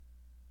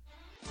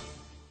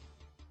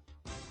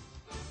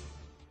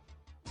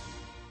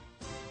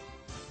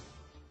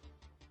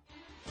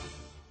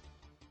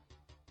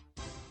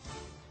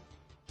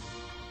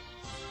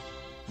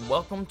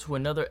welcome to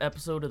another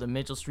episode of the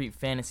Mitchell Street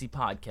Fantasy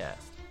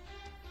Podcast.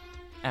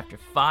 After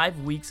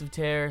 5 weeks of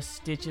terror,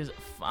 Stitches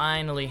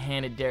finally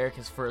handed Derek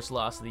his first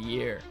loss of the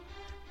year.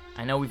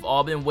 I know we've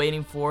all been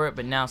waiting for it,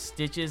 but now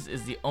Stitches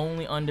is the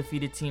only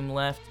undefeated team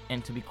left,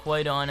 and to be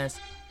quite honest,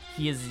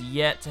 he is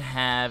yet to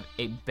have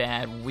a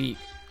bad week.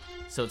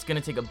 So it's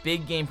going to take a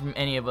big game from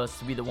any of us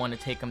to be the one to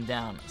take him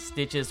down.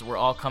 Stitches, we're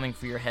all coming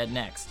for your head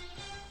next.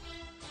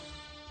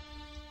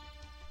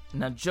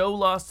 Now, Joe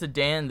lost to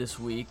Dan this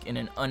week in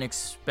an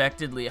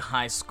unexpectedly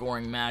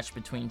high-scoring match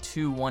between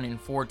two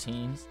 1-4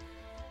 teams.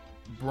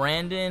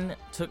 Brandon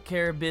took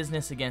care of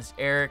business against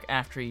Eric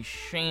after he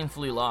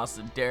shamefully lost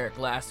to Derek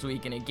last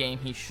week in a game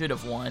he should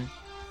have won.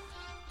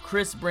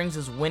 Chris brings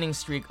his winning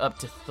streak up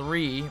to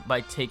 3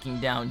 by taking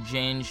down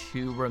Ginge,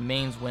 who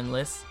remains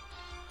winless.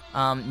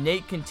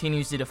 Nate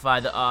continues to defy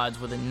the odds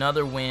with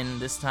another win,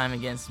 this time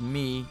against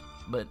me,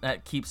 but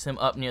that keeps him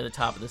up near the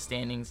top of the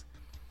standings.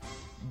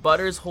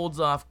 Butters holds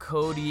off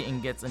Cody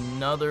and gets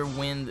another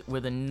win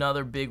with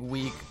another big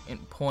week in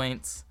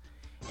points.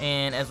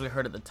 And as we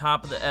heard at the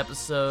top of the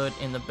episode,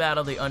 in the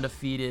Battle of the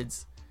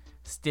Undefeateds,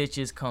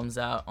 Stitches comes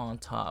out on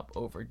top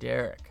over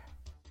Derek.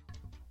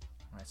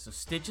 Alright, so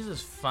Stitches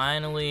has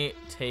finally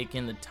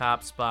taken the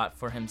top spot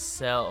for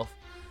himself,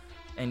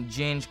 and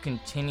Ginge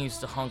continues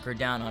to hunker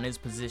down on his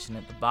position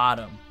at the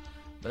bottom.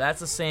 But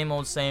that's the same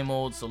old,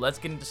 so let's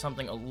get into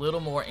something a little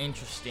more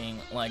interesting,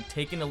 like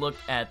taking a look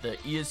at the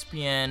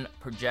ESPN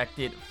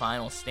projected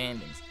final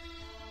standings.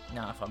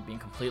 Now, if I'm being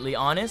completely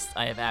honest,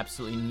 I have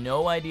absolutely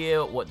no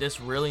idea what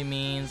this really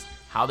means,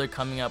 how they're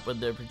coming up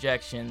with their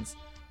projections,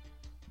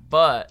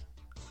 but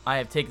I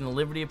have taken the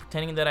liberty of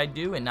pretending that I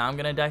do, and now I'm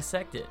going to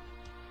dissect it.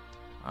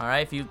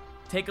 Alright, if you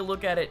take a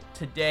look at it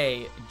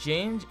today,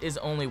 Ginge is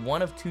only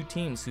one of 2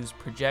 teams whose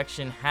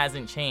projection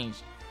hasn't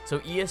changed. So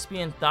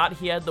ESPN thought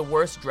he had the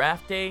worst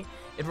draft day.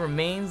 It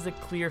remains the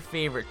clear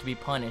favorite to be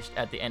punished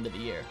at the end of the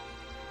year.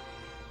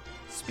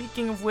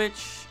 Speaking of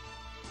which,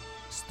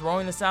 just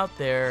throwing this out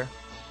there,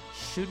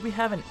 should we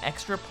have an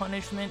extra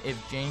punishment if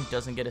James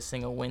doesn't get a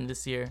single win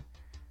this year?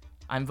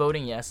 I'm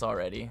voting yes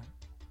already.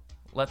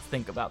 Let's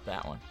think about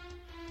that one.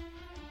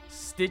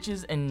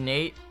 Stitches and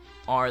Nate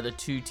are the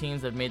 2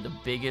 teams that have made the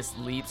biggest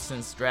leaps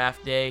since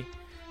draft day.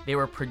 They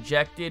were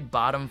projected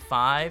bottom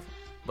 5,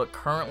 but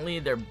currently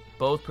they're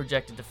both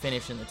projected to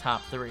finish in the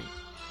top 3.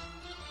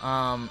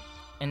 And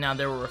now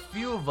there were a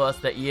few of us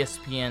that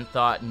ESPN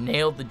thought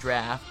nailed the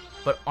draft,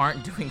 but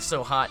aren't doing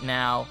so hot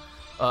now.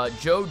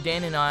 Joe,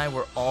 Dan, and I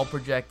were all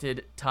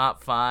projected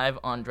top 5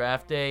 on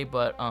draft day,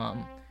 but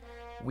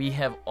we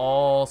have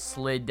all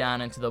slid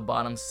down into the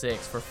bottom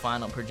 6 for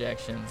final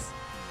projections.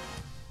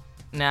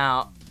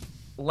 Now,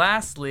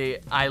 lastly,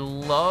 I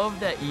love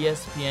that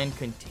ESPN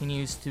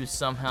continues to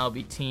somehow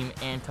be team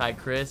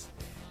anti-Chris,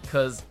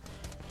 because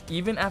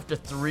even after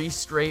 3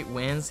 straight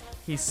wins,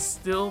 he's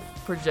still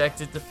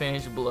projected to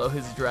finish below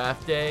his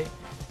draft day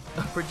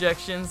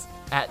projections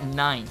at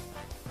 9th.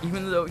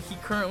 Even though he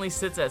currently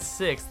sits at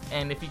 6th,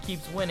 and if he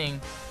keeps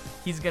winning,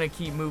 he's going to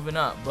keep moving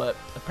up. But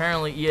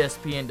apparently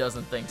ESPN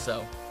doesn't think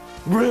so.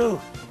 Brew!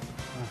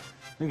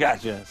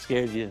 Gotcha,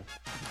 scared you.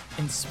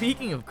 And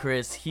speaking of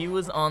Chris, he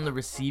was on the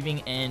receiving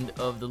end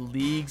of the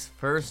league's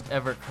first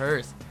ever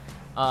curse.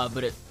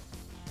 But it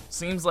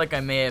seems like I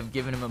may have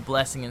given him a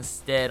blessing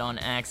instead on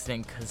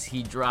accident, because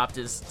he dropped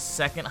his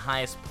second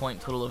highest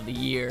point total of the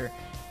year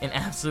and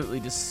absolutely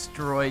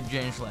destroyed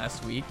Ginge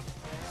last week.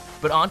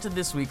 But on to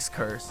this week's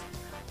curse.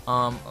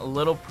 A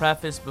little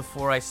preface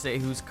before I say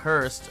who's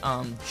cursed.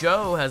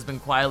 Joe has been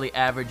quietly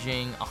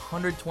averaging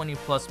 120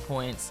 plus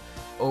points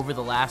over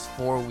the last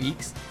 4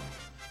 weeks,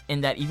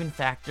 and that even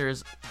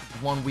factors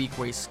 1 week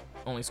where he's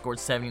only scored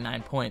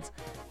 79 points.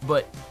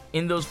 But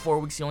in those 4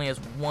 weeks, he only has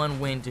 1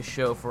 win to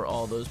show for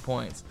all those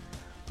points.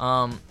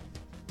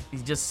 He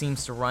just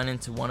seems to run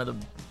into one of the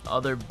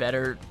other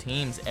better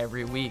teams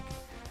every week.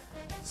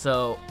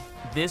 So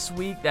this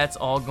week, that's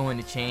all going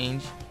to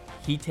change.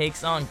 He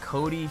takes on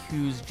Cody,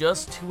 who's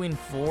just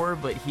 2-4,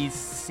 but he's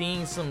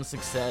seeing some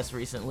success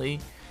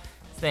recently,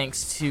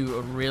 thanks to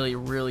a really,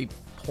 really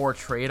poor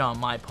trade on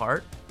my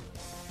part.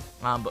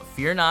 But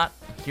fear not,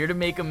 I'm here to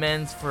make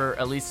amends for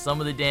at least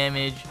some of the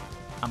damage.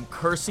 I'm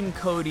cursing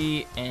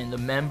Cody and the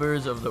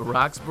members of the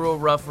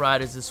Roxborough Rough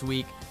Riders this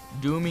week,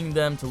 dooming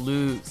them to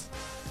lose.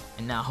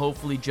 And now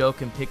hopefully Joe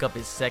can pick up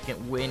his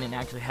second win and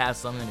actually have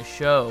something to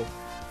show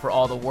for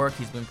all the work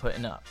he's been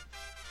putting up.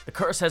 The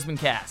curse has been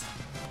cast.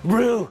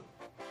 Brew!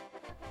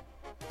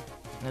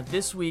 Now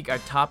this week, our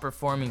top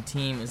performing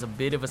team is a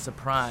bit of a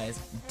surprise.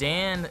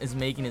 Dan is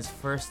making his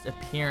first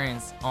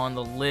appearance on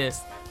the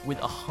list with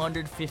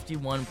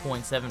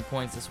 151.7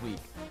 points this week.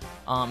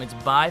 It's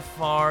by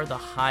far the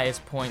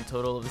highest point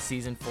total of the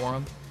season for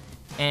him.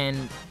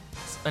 And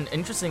an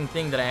interesting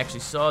thing that I actually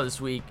saw this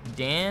week,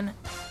 Dan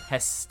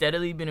has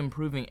steadily been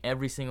improving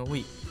every single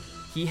week.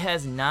 He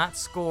has not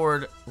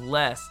scored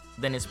less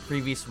than his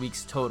previous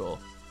week's total,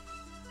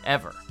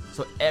 ever.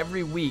 So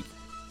every week,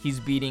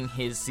 he's beating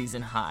his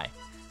season high.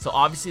 So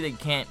obviously they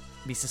can't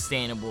be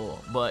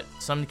sustainable, but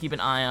something to keep an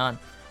eye on.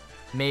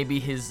 Maybe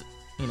his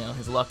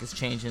his luck is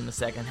changing in the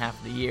second half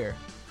of the year.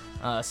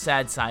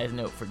 Sad side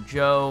note for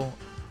Joe,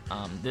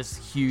 this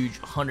huge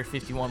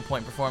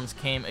 151-point performance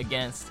came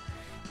against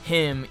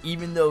him,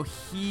 even though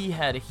he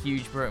had a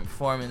huge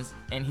performance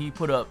and he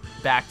put up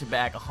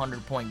back-to-back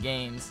 100-point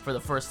games for the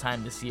first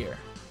time this year.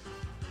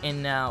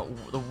 And now,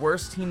 the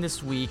worst team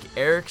this week,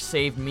 Eric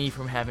saved me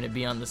from having to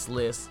be on this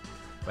list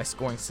by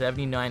scoring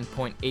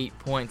 79.8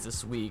 points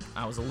this week.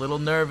 I was a little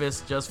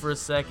nervous just for a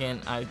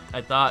second. I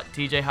thought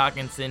TJ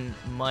Hawkinson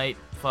might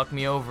fuck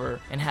me over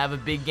and have a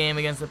big game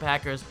against the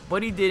Packers,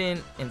 but he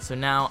didn't, and so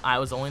now I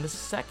was only the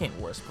second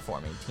worst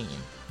performing team.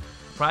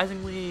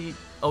 Surprisingly,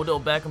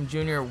 Odell Beckham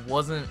Jr.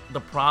 wasn't the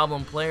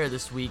problem player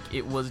this week.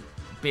 It was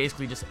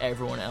basically just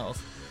everyone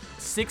else.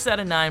 6 out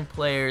of 9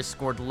 players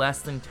scored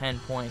less than 10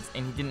 points,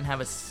 and he didn't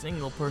have a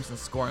single person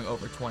scoring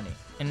over 20.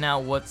 And now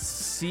what's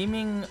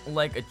seeming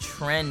like a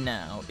trend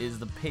now is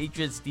the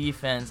Patriots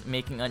defense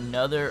making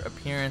another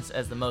appearance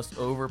as the most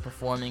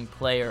overperforming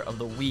player of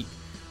the week.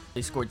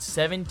 They scored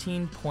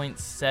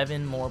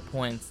 17.7 more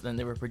points than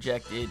they were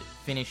projected,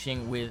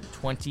 finishing with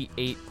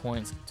 28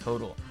 points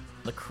total.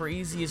 The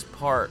craziest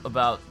part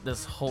about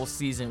this whole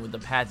season with the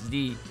Pats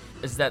D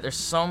is that they're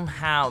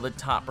somehow the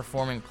top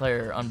performing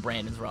player on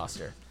Brandon's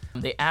roster.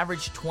 They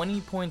average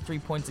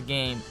 20.3 points a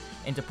game,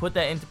 and to put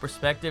that into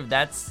perspective,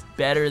 that's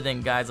better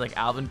than guys like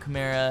Alvin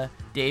Kamara,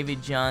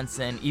 David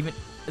Johnson, even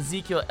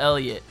Ezekiel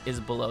Elliott is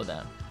below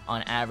them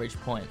on average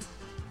points.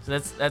 So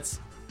I'd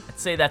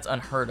say that's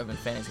unheard of in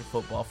fantasy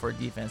football for a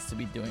defense to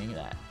be doing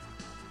that.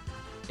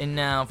 And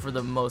now for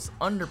the most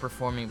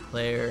underperforming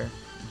player,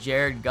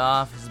 Jared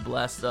Goff has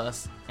blessed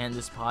us and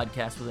this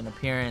podcast with an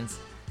appearance.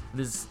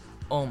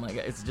 Oh my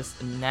God, it's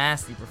just a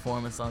nasty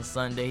performance on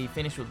Sunday. He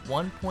finished with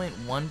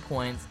 1.1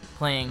 points,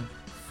 playing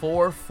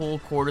 4 full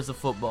quarters of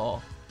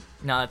football.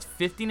 Now that's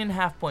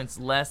 15.5 points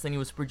less than he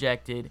was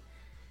projected,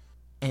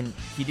 and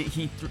he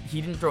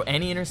didn't throw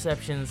any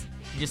interceptions.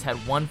 He just had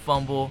 1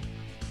 fumble,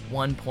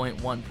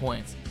 1.1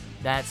 points.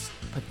 That's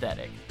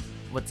pathetic.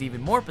 What's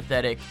even more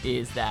pathetic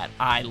is that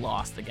I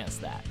lost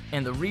against that.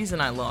 And the reason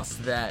I lost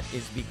to that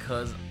is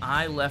because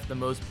I left the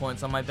most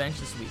points on my bench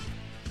this week.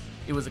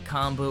 It was a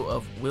combo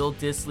of Will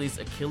Dissly's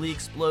Achilles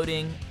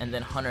exploding and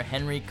then Hunter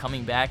Henry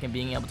coming back and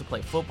being able to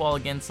play football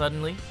again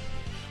suddenly.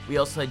 We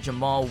also had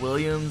Jamal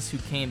Williams, who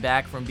came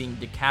back from being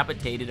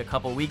decapitated a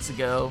couple weeks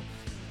ago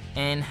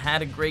and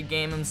had a great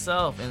game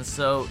himself. And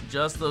so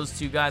just those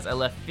 2 guys, I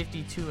left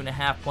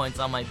 52.5 points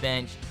on my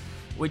bench,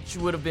 which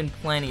would have been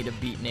plenty to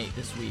beat Nate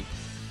this week.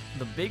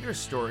 The bigger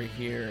story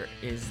here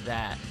is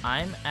that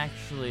I'm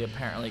actually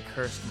apparently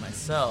cursed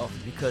myself,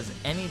 because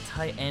any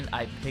tight end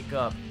I pick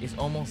up is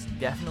almost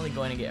definitely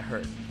going to get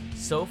hurt.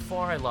 So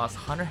far, I lost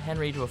Hunter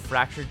Henry to a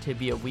fractured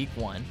tibia week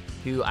 1,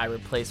 who I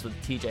replaced with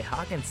TJ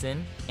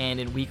Hawkinson, and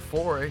in week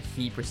 4,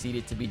 he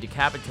proceeded to be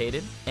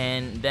decapitated,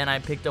 and then I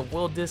picked up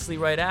Will Dissly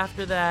right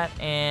after that,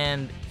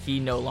 and he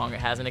no longer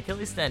has an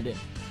Achilles tendon.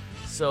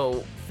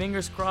 So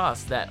fingers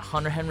crossed that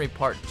Hunter Henry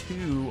Part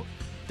 2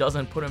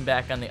 doesn't put him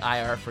back on the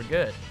IR for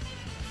good.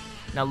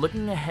 Now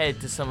looking ahead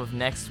to some of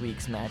next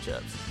week's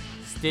matchups,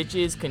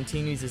 Stitches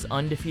continues his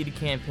undefeated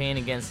campaign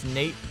against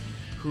Nate,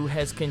 who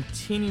has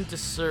continued to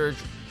surge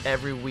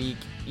every week,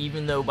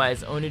 even though by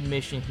his own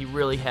admission he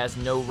really has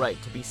no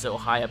right to be so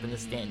high up in the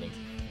standings.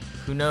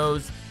 Who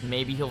knows,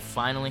 maybe he'll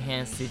finally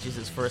hand Stitches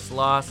his first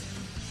loss.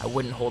 I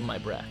wouldn't hold my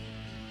breath.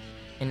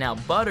 And now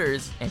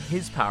Butters and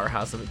his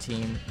powerhouse of a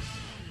team,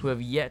 who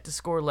have yet to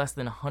score less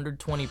than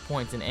 120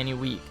 points in any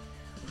week,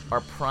 are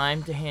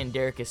primed to hand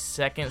Derek his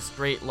second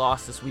straight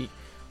loss this week,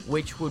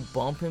 which would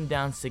bump him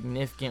down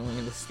significantly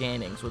in the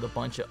standings with a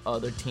bunch of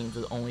other teams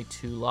with only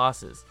 2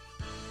 losses.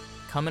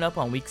 Coming up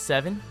on week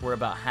 7, we're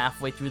about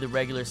halfway through the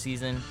regular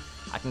season.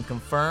 I can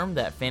confirm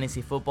that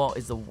fantasy football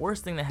is the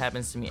worst thing that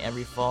happens to me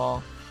every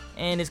fall,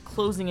 and is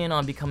closing in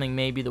on becoming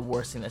maybe the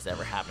worst thing that's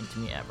ever happened to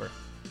me ever.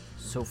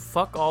 So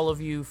fuck all of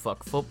you,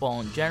 fuck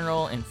football in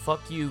general, and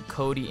fuck you,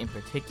 Cody, in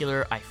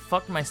particular. I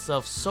fucked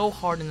myself so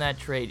hard in that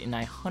trade, and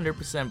I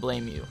 100%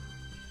 blame you.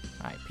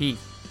 Alright,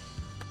 peace.